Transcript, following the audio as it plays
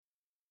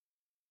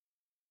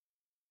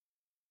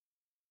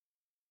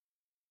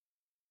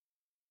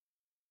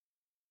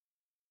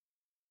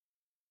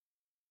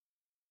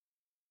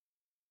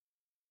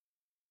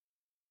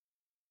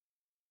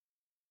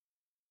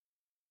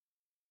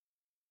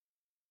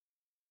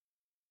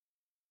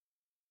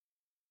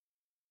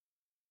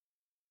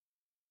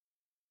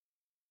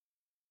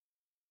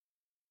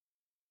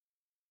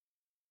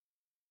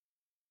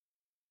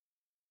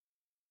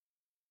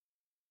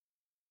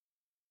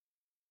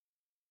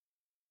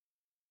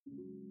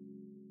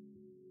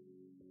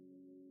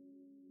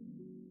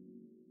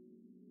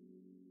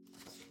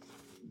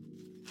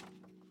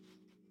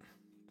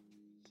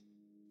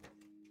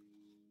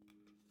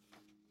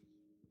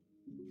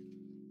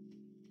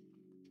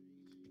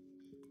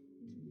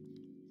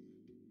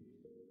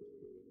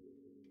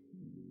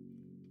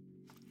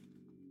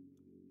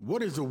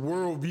What is a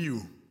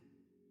worldview?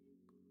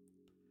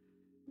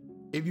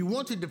 If you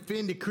want to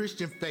defend the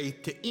Christian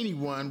faith to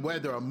anyone,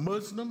 whether a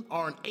Muslim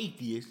or an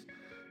atheist,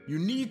 you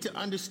need to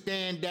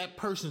understand that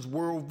person's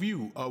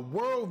worldview. A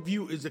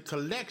worldview is a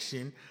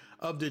collection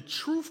of the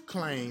truth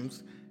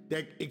claims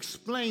that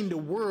explain the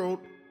world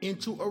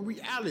into a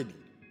reality.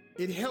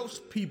 It helps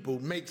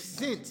people make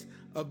sense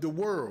of the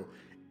world.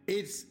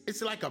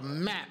 It's like a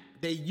map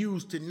they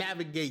use to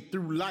navigate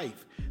through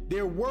life.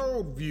 Their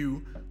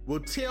worldview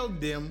will tell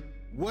them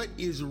what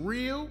is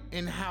real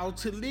and how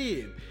to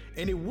live.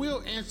 And it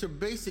will answer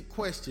basic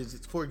questions.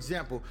 For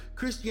example,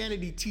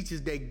 Christianity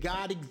teaches that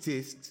God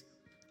exists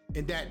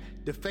and that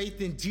the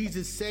faith in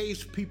Jesus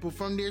saves people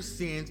from their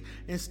sins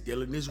and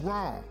stealing is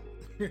wrong.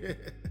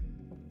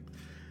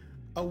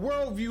 A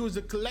worldview is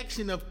a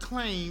collection of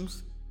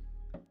claims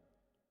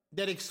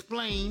that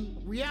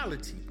explain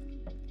reality.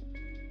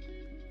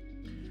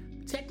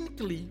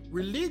 Technically,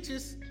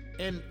 religious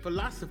and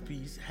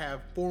philosophies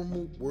have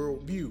formal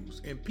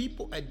worldviews, and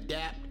people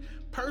adapt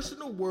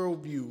personal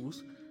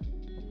worldviews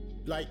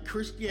like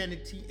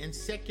Christianity and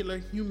secular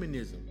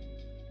humanism,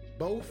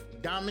 both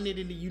dominant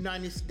in the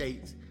United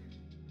States,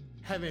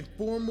 having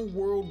formal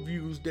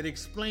worldviews that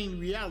explain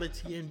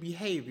reality and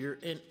behavior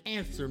and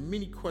answer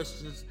many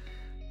questions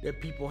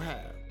that people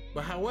have.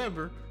 But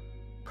however,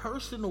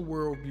 personal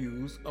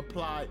worldviews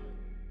apply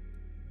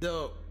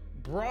the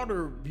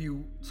broader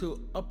view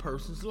to a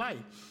person's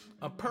life.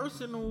 A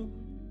personal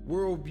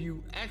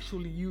worldview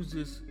actually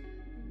uses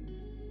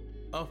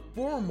a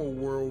formal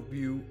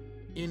worldview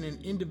in an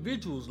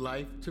individual's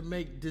life to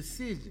make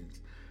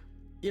decisions.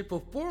 If a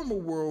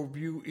formal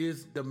worldview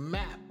is the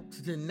map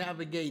to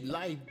navigate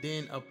life,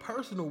 then a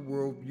personal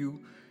worldview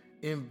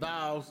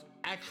involves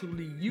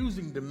actually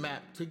using the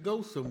map to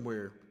go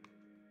somewhere.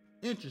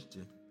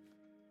 Interesting.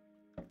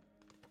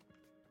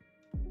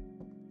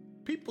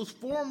 People's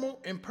formal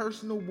and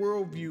personal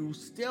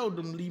worldviews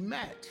seldomly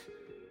match.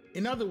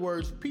 In other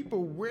words,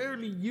 people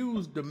rarely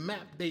use the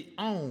map they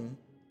own.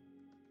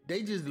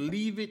 They just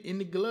leave it in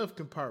the glove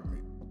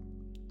compartment.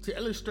 To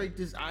illustrate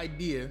this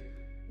idea,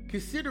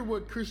 consider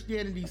what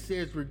Christianity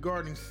says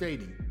regarding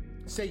Satan.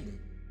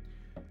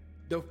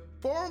 The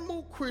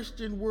formal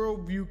Christian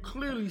worldview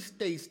clearly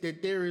states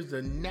that there is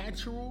a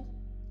natural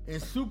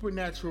and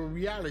supernatural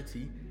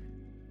reality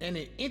and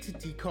an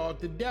entity called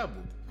the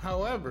devil.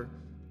 However,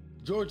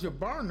 Georgia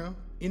Barna,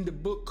 in the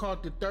book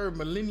called The Third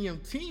Millennium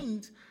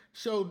Teens,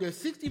 showed that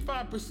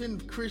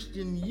 65% of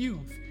Christian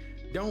youth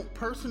don't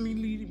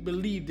personally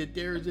believe that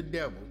there is a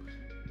devil.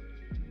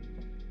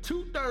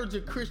 2/3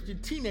 of Christian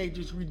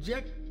teenagers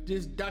reject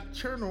this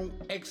doctrinal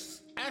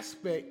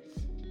aspect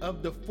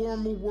of the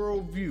formal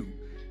worldview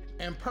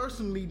and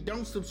personally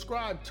don't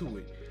subscribe to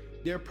it.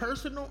 Their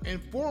personal and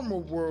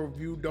formal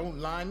worldview don't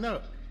line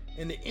up,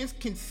 and the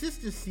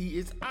inconsistency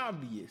is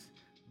obvious.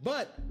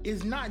 But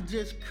it's not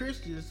just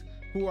Christians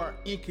who are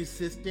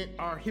inconsistent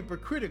or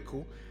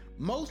hypocritical.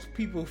 Most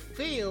people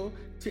fail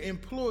to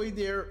employ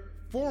their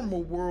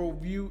formal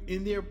worldview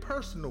in their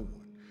personal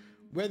one,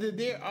 whether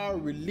they are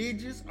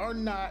religious or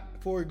not.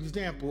 For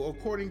example,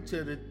 according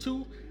to the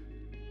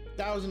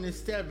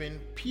 2007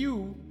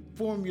 Pew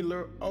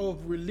Formula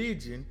of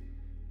Religion,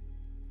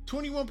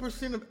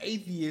 21% of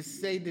atheists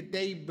say that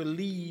they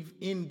believe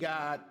in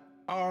God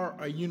or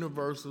a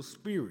universal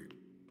spirit.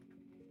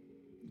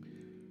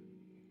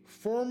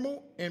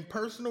 Formal and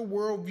personal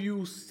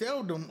worldviews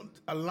seldom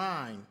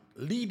align,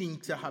 leading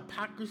to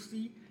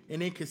hypocrisy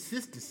and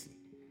inconsistency.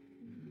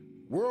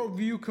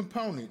 Worldview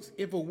components.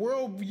 If a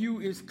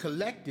worldview is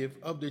collective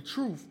of the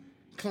truth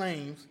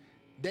claims,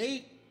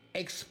 they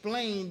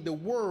explain the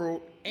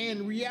world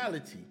and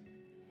reality.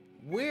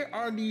 Where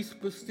are these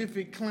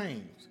specific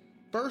claims?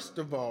 First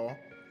of all,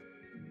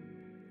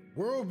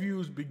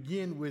 worldviews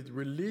begin with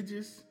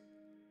religious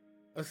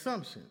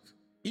assumptions,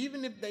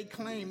 even if they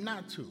claim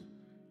not to.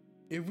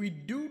 If we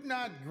do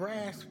not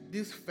grasp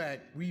this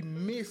fact, we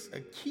miss a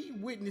key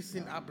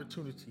witnessing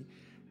opportunity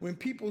when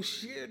people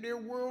share their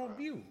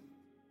worldview.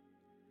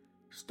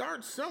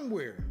 Start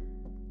somewhere.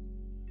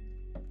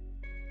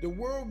 The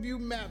worldview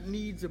map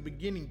needs a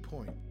beginning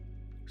point,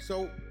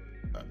 so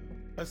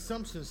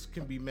assumptions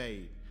can be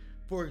made.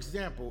 For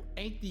example,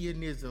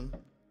 atheism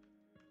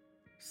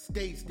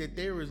states that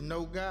there is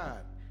no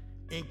God.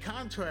 In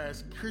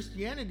contrast,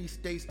 Christianity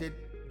states that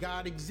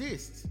God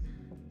exists.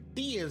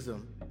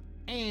 Theism,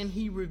 and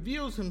he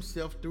reveals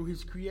himself through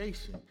his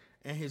creation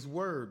and his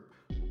word.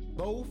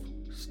 Both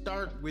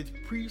start with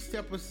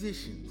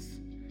presuppositions.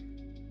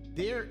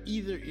 There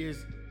either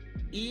is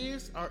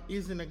or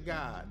isn't a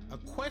God. A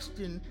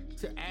question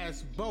to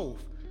ask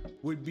both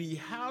would be,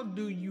 how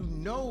do you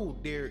know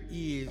there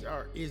is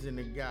or isn't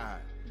a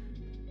God?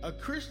 A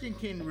Christian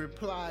can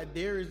reply,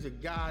 there is a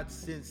God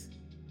since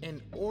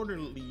an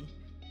orderly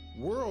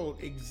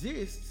world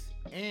exists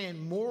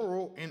and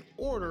moral and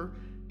order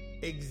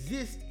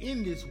exist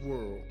in this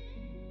world.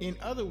 In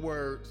other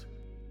words,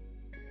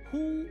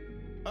 who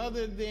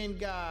other than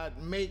God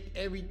make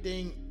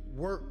everything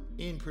work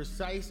in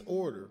precise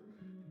order,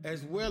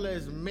 as well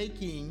as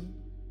making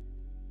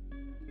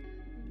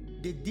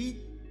the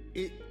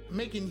it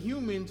making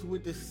humans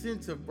with a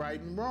sense of right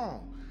and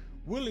wrong.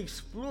 We'll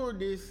explore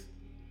this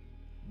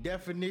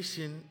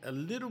definition a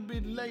little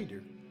bit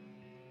later.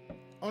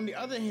 On the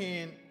other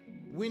hand,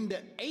 when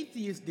the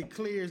atheist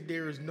declares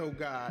there is no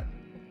God,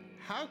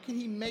 how can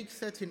he make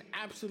such an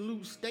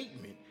absolute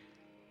statement?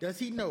 Does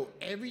he know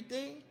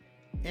everything?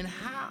 And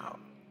how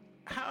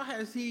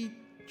has he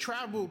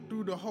traveled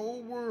through the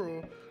whole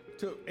world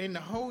and the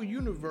whole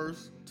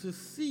universe to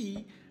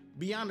see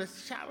beyond a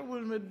shadow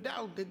of a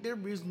doubt that there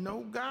is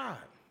no God?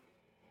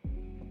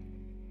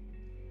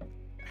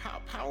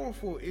 How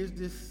powerful is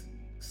this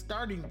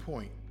starting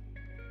point?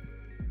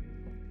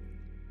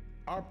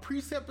 Our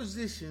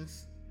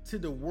presuppositions to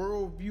the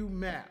worldview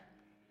map,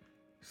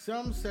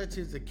 some such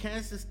as the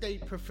Kansas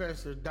State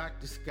professor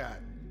Dr. Scott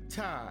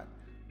Todd,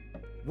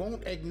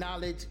 won't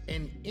acknowledge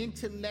an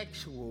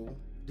intellectual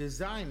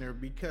designer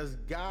because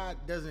God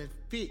doesn't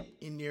fit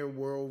in their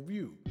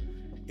worldview.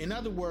 In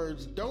other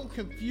words, don't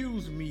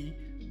confuse me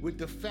with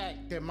the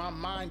fact that my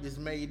mind is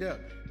made up.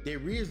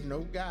 There is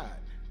no God.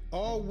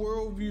 All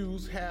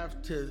worldviews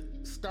have to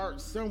start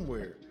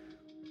somewhere.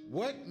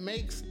 What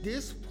makes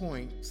this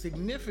point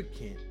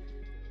significant,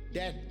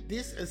 that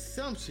this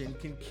assumption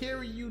can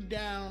carry you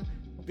down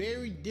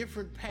very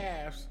different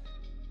paths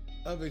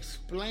of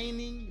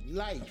explaining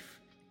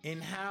life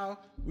and how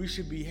we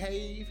should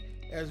behave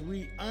as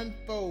we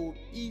unfold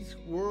each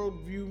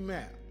worldview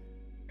map.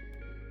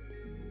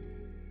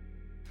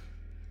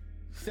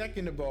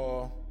 Second of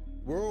all,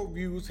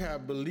 worldviews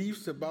have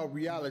beliefs about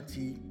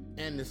reality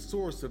and the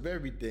source of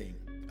everything.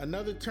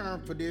 Another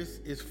term for this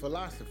is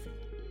philosophy.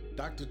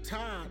 Dr.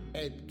 Todd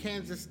at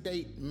Kansas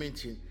State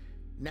mentioned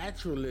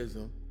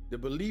naturalism, the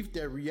belief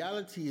that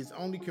reality is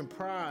only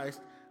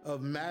comprised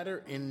of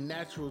matter and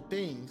natural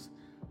things.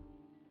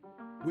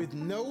 With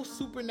no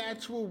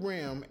supernatural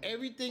realm,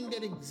 everything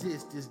that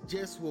exists is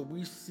just what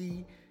we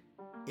see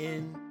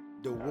in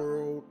the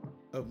world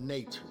of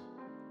nature.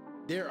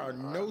 There are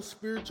no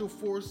spiritual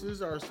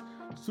forces or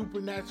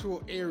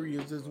supernatural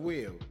areas as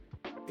well.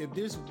 If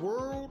this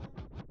world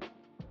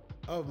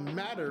of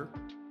matter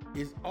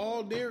is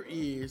all there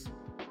is,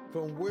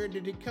 from where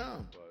did it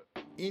come?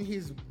 In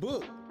his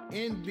book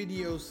and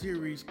video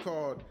series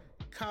called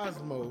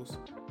Cosmos,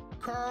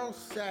 Carl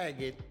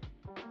Sagan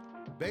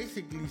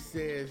basically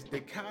says the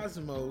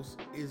cosmos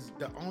is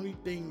the only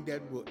thing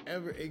that will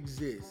ever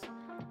exist.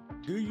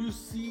 Do you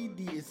see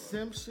the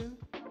assumption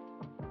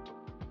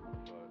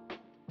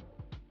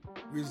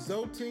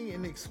resulting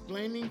in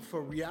explaining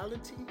for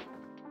reality?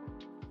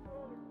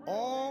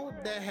 All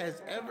that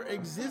has ever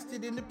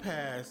existed in the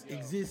past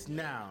exists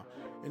now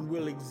and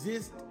will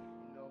exist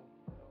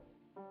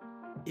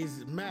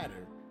is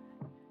matter,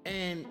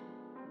 and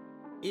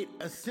it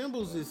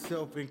assembles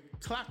itself in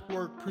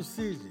clockwork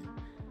precision.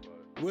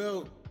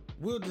 Well,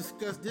 we'll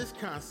discuss this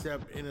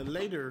concept in a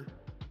later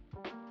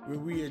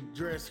when we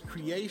address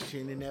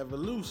creation and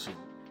evolution.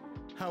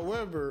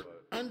 However,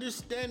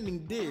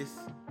 understanding this,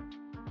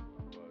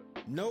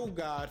 no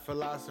God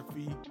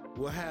philosophy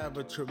will have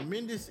a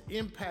tremendous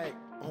impact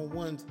on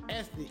one's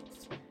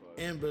ethics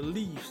and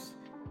beliefs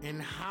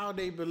and how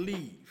they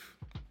believe.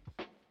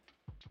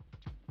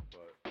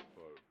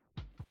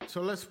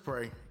 So let's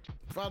pray.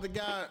 Father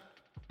God,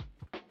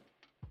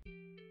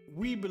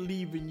 we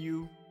believe in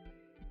you.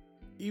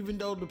 Even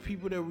though the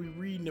people that we're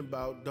reading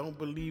about don't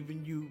believe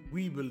in you,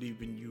 we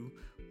believe in you.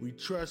 We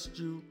trust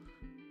you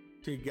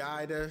to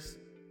guide us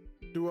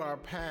through our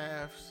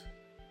paths,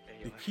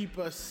 to keep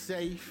us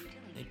safe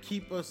and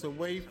keep us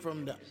away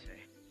from the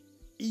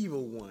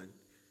evil one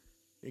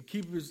and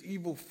keep his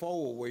evil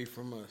foe away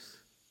from us.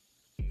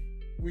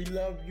 We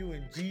love you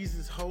in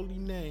Jesus' holy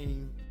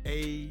name.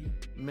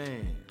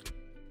 Amen.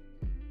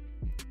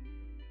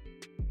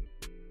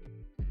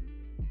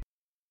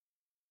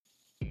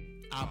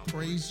 I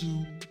praise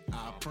you,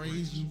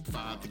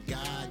 Father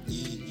God,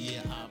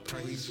 yeah, I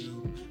praise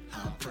you,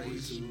 Father God,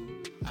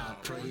 yeah, I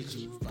praise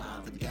you,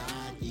 Father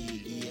God,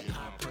 yeah,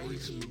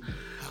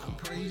 I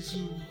praise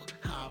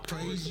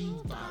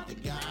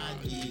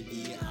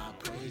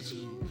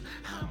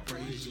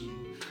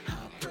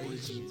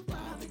you,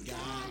 Father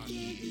God,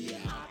 yeah,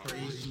 I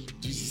praise you.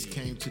 Jesus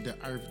came to the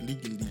earth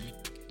legally,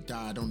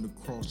 died on the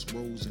cross,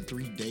 rose in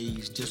 3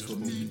 days just for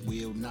me.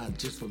 Well, not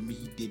just for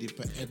me, did it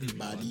for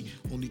everybody.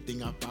 Only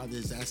thing our Father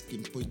is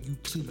asking for you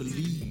to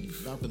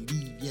believe. I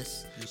believe,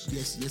 yes,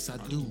 I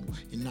do.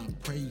 And I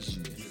praise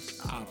you,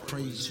 I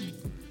praise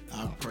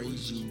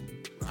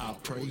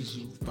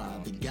you,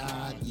 Father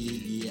God,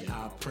 yeah,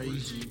 I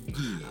praise you,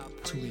 yeah,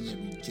 tune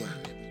in every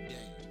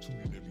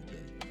day.